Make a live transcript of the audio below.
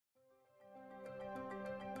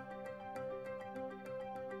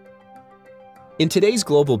In today's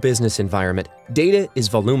global business environment, data is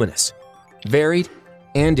voluminous, varied,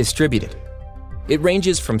 and distributed. It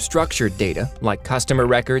ranges from structured data, like customer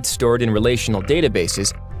records stored in relational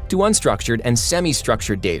databases, to unstructured and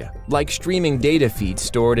semi-structured data, like streaming data feeds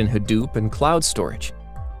stored in Hadoop and cloud storage.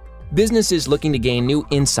 Businesses looking to gain new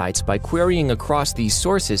insights by querying across these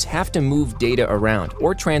sources have to move data around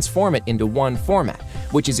or transform it into one format,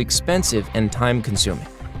 which is expensive and time-consuming.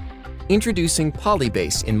 Introducing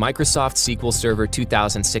Polybase in Microsoft SQL Server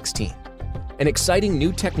 2016. An exciting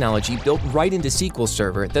new technology built right into SQL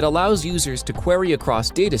Server that allows users to query across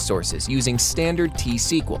data sources using standard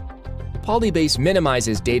T-SQL. Polybase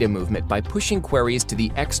minimizes data movement by pushing queries to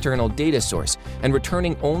the external data source and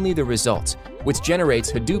returning only the results, which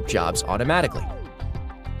generates Hadoop jobs automatically.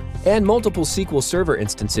 And multiple SQL Server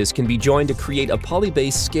instances can be joined to create a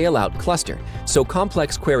Polybase scale-out cluster, so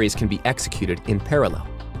complex queries can be executed in parallel.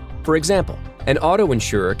 For example, an auto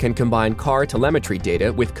insurer can combine car telemetry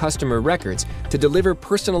data with customer records to deliver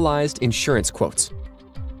personalized insurance quotes.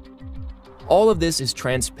 All of this is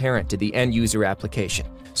transparent to the end-user application,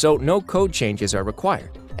 so no code changes are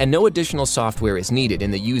required, and no additional software is needed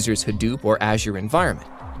in the user's Hadoop or Azure environment.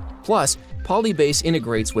 Plus, Polybase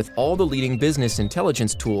integrates with all the leading business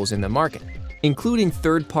intelligence tools in the market, including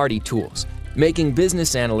third-party tools, making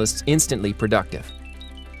business analysts instantly productive.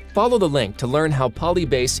 Follow the link to learn how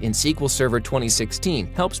Polybase in SQL Server 2016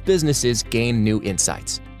 helps businesses gain new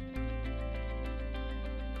insights.